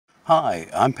Hi,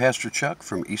 I'm Pastor Chuck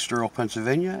from East Earl,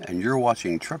 Pennsylvania, and you're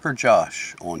watching Trucker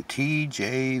Josh on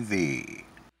TJV.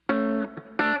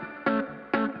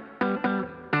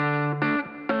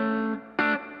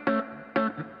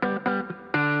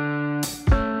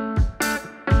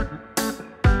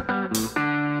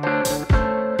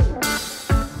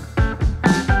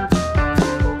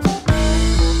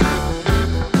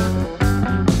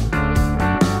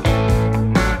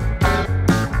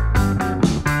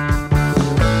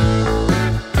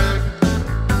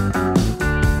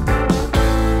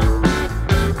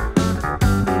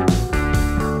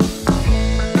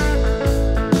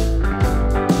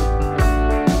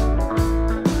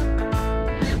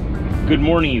 Good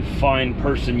morning, you fine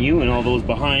person, you and all those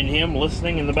behind him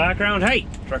listening in the background. Hey,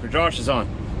 Trucker Josh is on.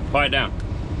 Quiet down.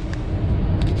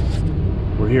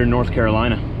 We're here in North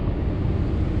Carolina.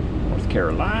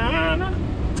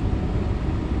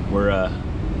 We're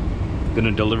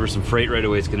gonna deliver some freight right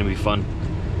away. It's gonna be fun.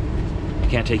 I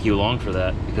can't take you along for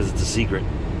that because it's a secret.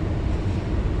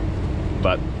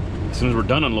 But as soon as we're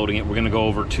done unloading it, we're gonna go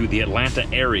over to the Atlanta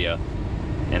area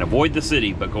and avoid the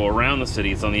city, but go around the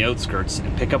city. It's on the outskirts,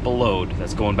 and pick up a load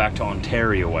that's going back to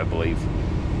Ontario, I believe.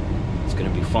 It's gonna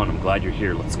be fun. I'm glad you're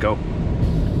here. Let's go.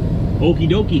 Okie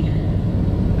dokie,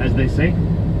 as they say.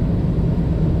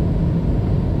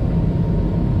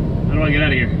 How do I get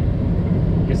out of here?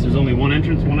 Guess there's only one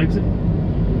entrance, one exit.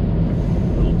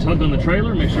 A little tug on the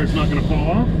trailer, make sure it's not gonna fall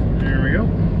off. There we go.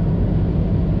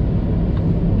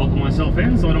 Buckle myself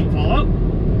in so I don't fall out.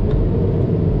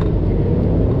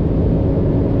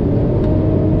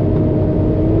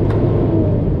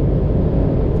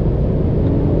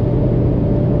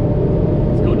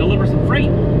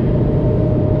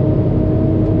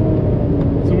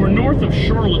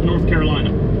 North Carolina.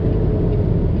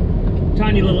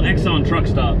 Tiny little Exxon truck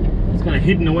stop. It's kind of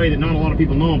hidden away that not a lot of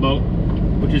people know about,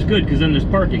 which is good because then there's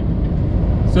parking.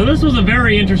 So this was a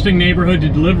very interesting neighborhood to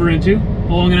deliver into.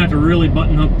 Oh, I'm gonna have to really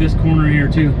button hook this corner here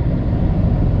too.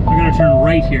 I'm gonna turn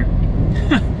right here.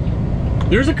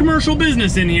 There's a commercial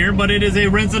business in here, but it is a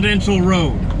residential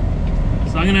road.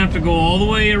 So I'm gonna have to go all the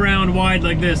way around wide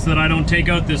like this so that I don't take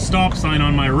out this stop sign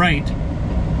on my right.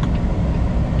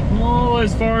 Oh,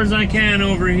 as far as I can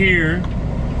over here.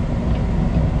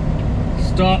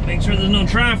 Stop, make sure there's no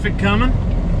traffic coming.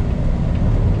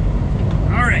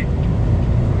 Alright.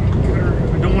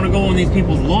 I don't want to go on these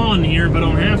people's lawn here if I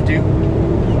don't have to.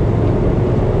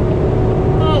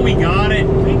 Oh, we got it.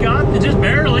 We got it, just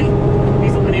barely.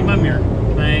 Diesel, I need my mirror.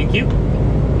 Thank you.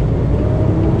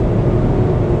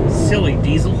 Silly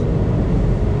Diesel.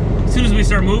 As soon as we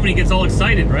start moving, he gets all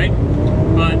excited, right?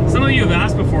 But some of you have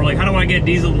asked before, like, how do I get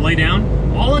Diesel to lay down?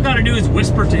 All I gotta do is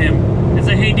whisper to him and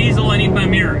say, hey Diesel, I need my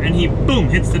mirror, and he, boom,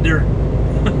 hits the dirt.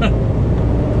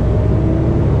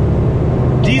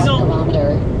 Diesel. 1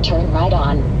 kilometer, turn right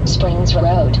on Springs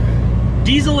Road.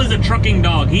 Diesel is a trucking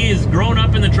dog. He has grown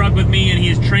up in the truck with me, and he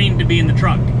is trained to be in the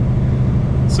truck.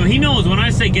 So he knows when I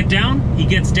say get down, he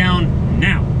gets down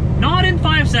now. Not in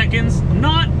 5 seconds,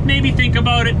 not maybe think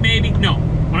about it, maybe, no.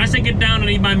 When I say get down, I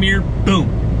need my mirror,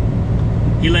 boom.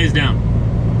 He lays down.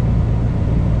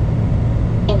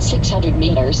 In 600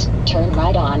 meters, turn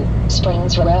right on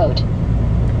Springs Road.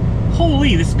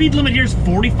 Holy, the speed limit here is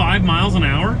 45 miles an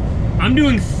hour. I'm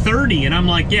doing 30 and I'm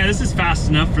like, yeah, this is fast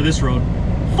enough for this road.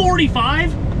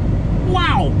 45?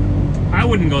 Wow. I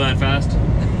wouldn't go that fast.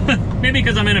 Maybe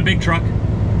because I'm in a big truck.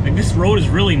 Like, this road is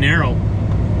really narrow.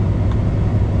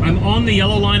 I'm on the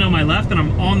yellow line on my left and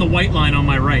I'm on the white line on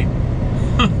my right.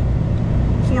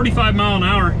 45 mile an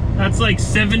hour. That's like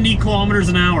 70 kilometers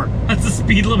an hour. That's the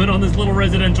speed limit on this little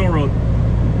residential road.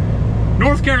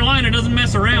 North Carolina doesn't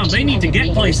mess around. They need to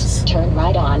get places. Turn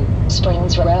right on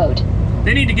Springs Road.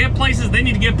 They need to get places. They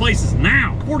need to get places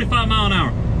now. 45 mile an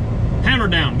hour. Hammer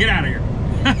down. Get out of here.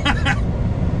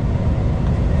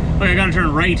 Look, I gotta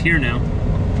turn right here now.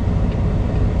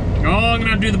 Oh, I'm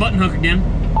gonna have to do the button hook again.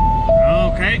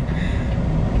 Okay.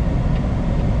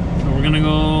 We're gonna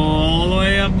go all the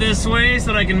way up this way so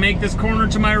that I can make this corner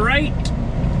to my right.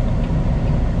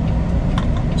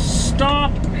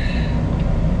 Stop.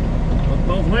 Look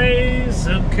both ways.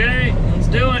 Okay, let's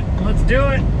do it. Let's do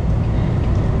it.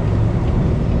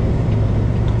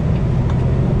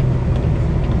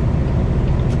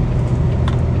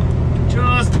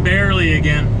 Just barely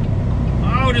again.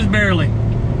 Oh, just barely.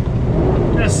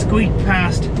 Just squeaked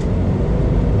past.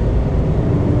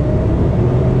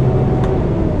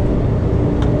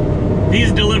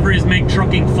 These deliveries make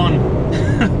trucking fun.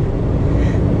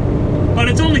 But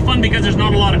it's only fun because there's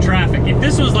not a lot of traffic. If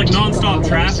this was like non-stop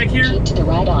traffic here, keep to the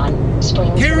right on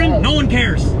Springs Karen, Road. no one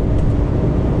cares.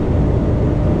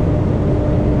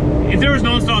 If there was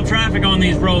non-stop traffic on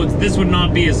these roads, this would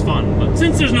not be as fun. But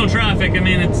since there's no traffic, I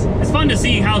mean, it's fun to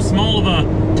see how small of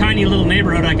a tiny little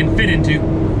neighborhood I can fit into.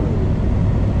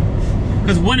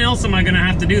 Because when else am I going to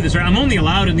have to do this? Right? I'm only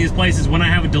allowed in these places when I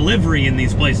have a delivery in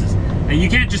these places. And you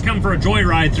can't just come for a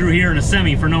joyride through here in a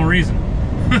semi for no reason.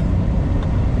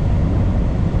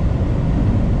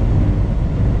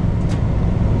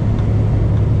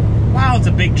 Wow, it's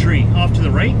a big tree. Off to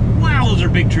the right. Wow, those are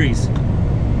big trees.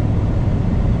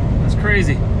 That's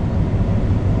crazy.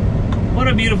 What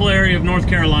a beautiful area of North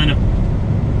Carolina.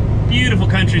 Beautiful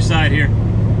countryside here.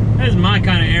 That is my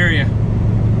kind of area.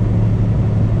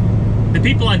 The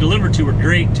people I deliver to are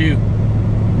great too.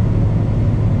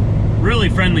 Really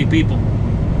friendly people.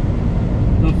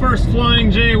 The first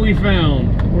Flying J we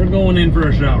found. We're going in for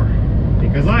a shower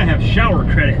because I have shower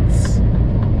credits.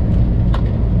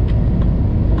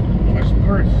 Let's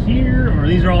park here, or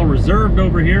these are all reserved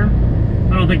over here.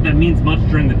 I don't think that means much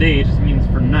during the day, it just means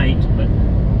for night, but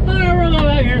we're going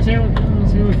back here, see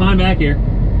what we find back here.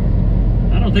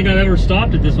 I don't think I've ever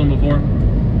stopped at this one before.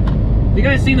 Have you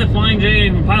guys seen the Flying J,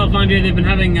 Pilot Flying J? They've been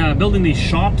having, building these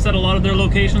shops at a lot of their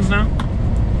locations now.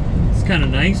 It's kind of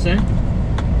nice, eh? You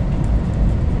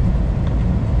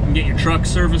can get your truck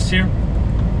serviced here.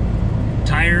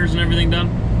 Tires and everything done.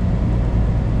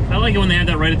 I like it when they have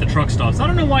that right at the truck stops. I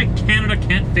don't know why Canada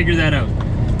can't figure that out.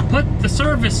 Put the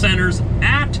service centers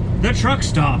at the truck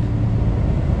stop.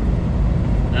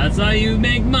 That's how you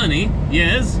make money,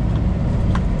 yes.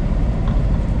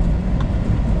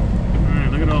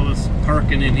 Alright, look at all this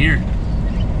parking in here.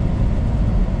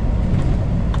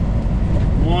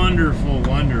 Wonderful,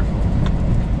 wonderful.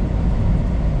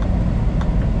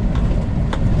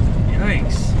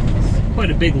 Yikes. It's quite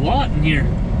a big lot in here.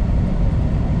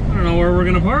 I don't know where we're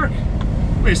gonna park.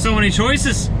 There's so many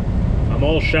choices. I'm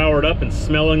all showered up and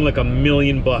smelling like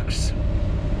 $1,000,000.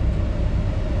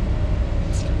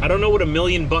 I don't know what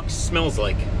 $1,000,000 smells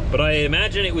like, but I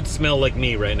imagine it would smell like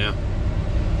me right now.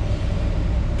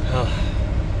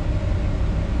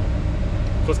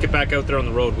 Let's get back out there on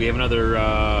the road. We have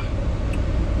another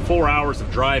 4 hours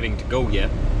of driving to go yet.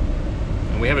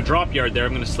 And we have a drop yard there.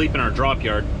 I'm gonna sleep in our drop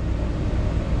yard.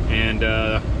 And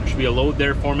there should be a load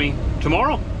there for me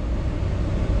tomorrow.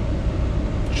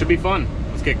 Should be fun.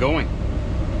 Let's get going.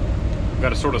 Got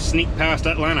to sort of sneak past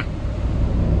Atlanta.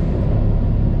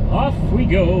 Off we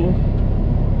go.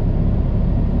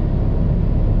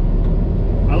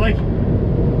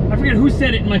 I forget who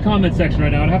said it in my comment section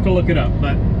right now. I'd have to look it up,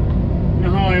 but you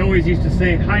know how I always used to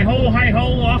say, hi-ho,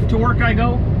 off to work I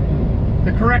go?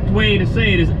 The correct way to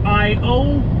say it is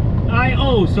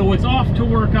I-O, so it's off to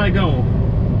work I go.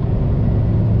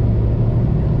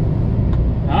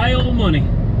 I owe money.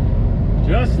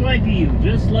 Just like you,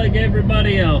 just like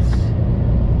everybody else.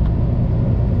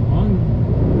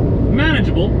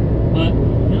 Manageable, but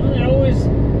you know, they're always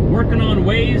working on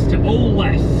ways to owe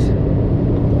less.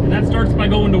 And that starts by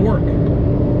going to work.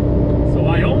 So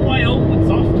I owe, it's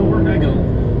off to work I go.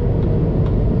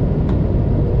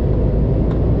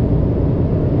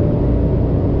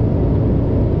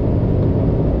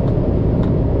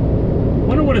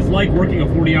 Wonder what it's like working a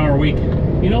 40-hour week.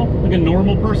 You know, like a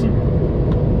normal person.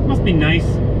 Must be nice.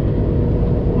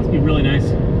 Must be really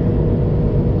nice.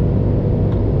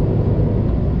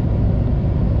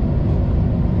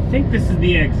 I think this is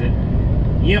the exit.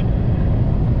 Yep.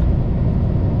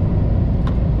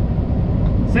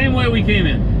 Same way we came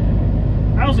in.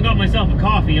 I also got myself a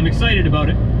coffee. I'm excited about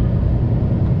it.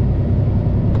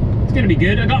 It's gonna be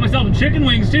good. I got myself some chicken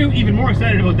wings too. Even more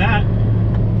excited about that.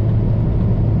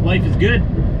 Life is good.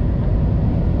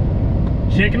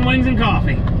 Chicken wings and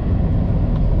coffee.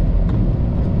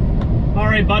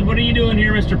 Alright, bud, what are you doing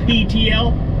here, Mr.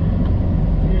 PTL?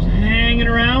 You're just hanging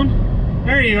around?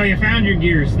 There you go, you found your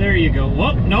gears. There you go.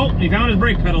 Whoop, nope, he found his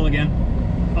brake pedal again.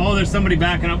 Oh, there's somebody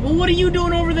backing up. Well, what are you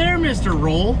doing over there, Mr.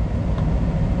 Roll?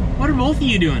 What are both of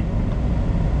you doing?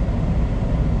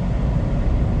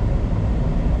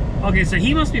 Okay, so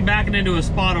he must be backing into a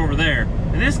spot over there.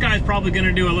 And this guy's probably going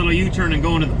to do a little U-turn and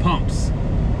go into the pumps.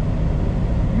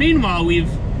 Meanwhile,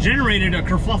 we've generated a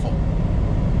kerfluffle.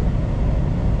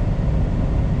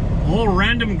 A whole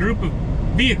random group of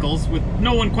vehicles with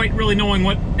no one quite really knowing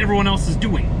what everyone else is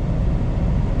doing.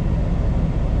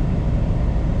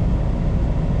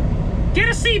 Get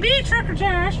a CB, Trucker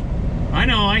Josh! I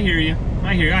know, I hear you.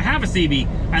 I hear you. I have a CB.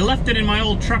 I left it in my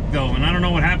old truck though, and I don't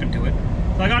know what happened to it.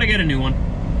 So I gotta get a new one.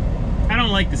 I don't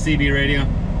like the CB radio.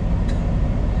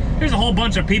 There's a whole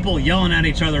bunch of people yelling at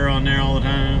each other on there all the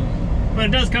time. But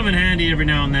it does come in handy every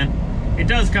now and then. It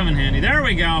does come in handy. There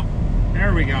we go.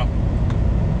 There we go.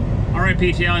 Alright,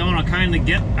 PTL, I want to kindly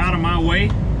get out of my way.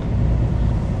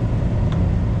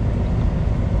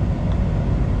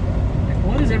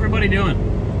 everybody doing?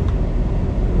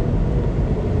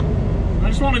 I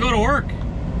just want to go to work.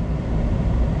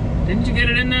 Didn't you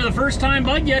get it in there the first time,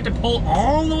 bud? You had to pull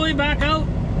all the way back out?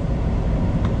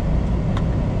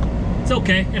 It's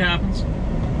okay, it happens.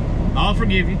 I'll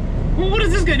forgive you. Well, what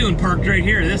is this guy doing parked right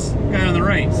here? This guy on the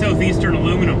right, Southeastern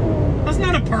Aluminum. That's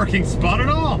not a parking spot at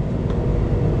all.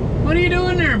 What are you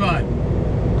doing there, bud?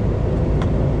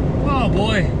 Oh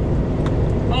boy.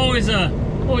 Always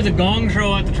a gong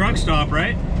show at the truck stop,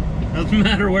 right? Doesn't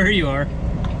matter where you are.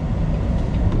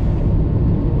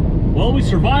 Well, we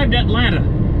survived Atlanta.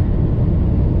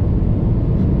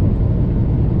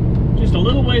 Just a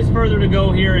little ways further to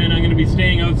go here, and I'm going to be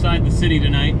staying outside the city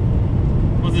tonight.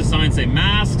 What's this sign say?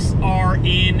 Masks are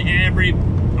in, everybody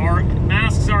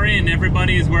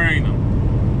is wearing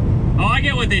them. Oh, I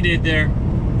get what they did there.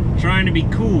 Trying to be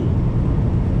cool.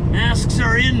 Masks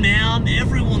are in, man.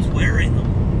 Everyone's wearing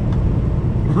them.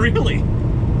 Really?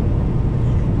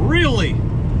 Really?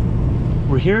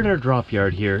 We're here at our drop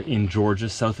yard here in Georgia,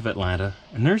 south of Atlanta,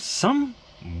 and there's some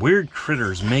weird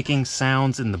critters making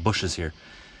sounds in the bushes here.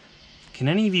 Can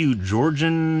any of you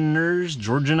Georgians,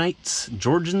 can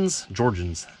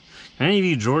any of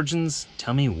you Georgians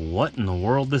tell me what in the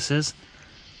world this is?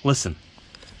 Listen.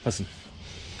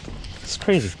 It's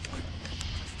crazy.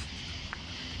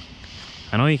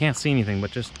 I know you can't see anything,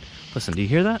 but just listen. Do you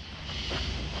hear that?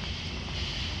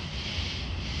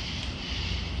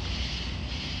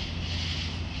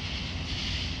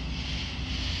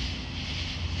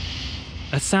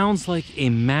 That sounds like a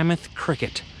mammoth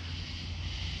cricket.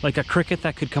 Like a cricket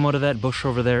that could come out of that bush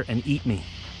over there and eat me.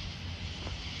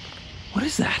 What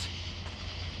is that?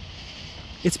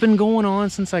 It's been going on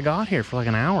since I got here for like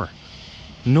an hour.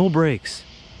 No breaks.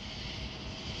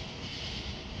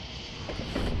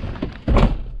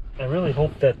 I really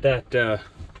hope that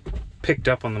picked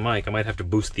up on the mic. I might have to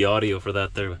boost the audio for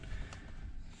that there.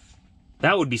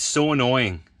 That would be so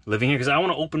annoying living here, because I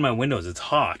want to open my windows. It's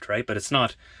hot, right? But it's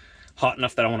not hot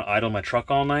enough that I want to idle my truck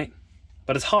all night.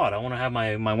 But it's hot. I want to have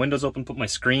my windows open, put my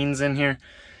screens in here,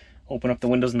 open up the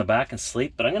windows in the back and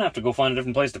sleep. But I'm going to have to go find a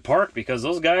different place to park, because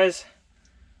those guys,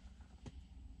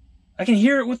 I can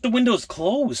hear it with the windows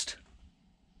closed.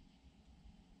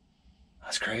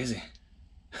 That's crazy.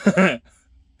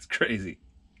 It's crazy.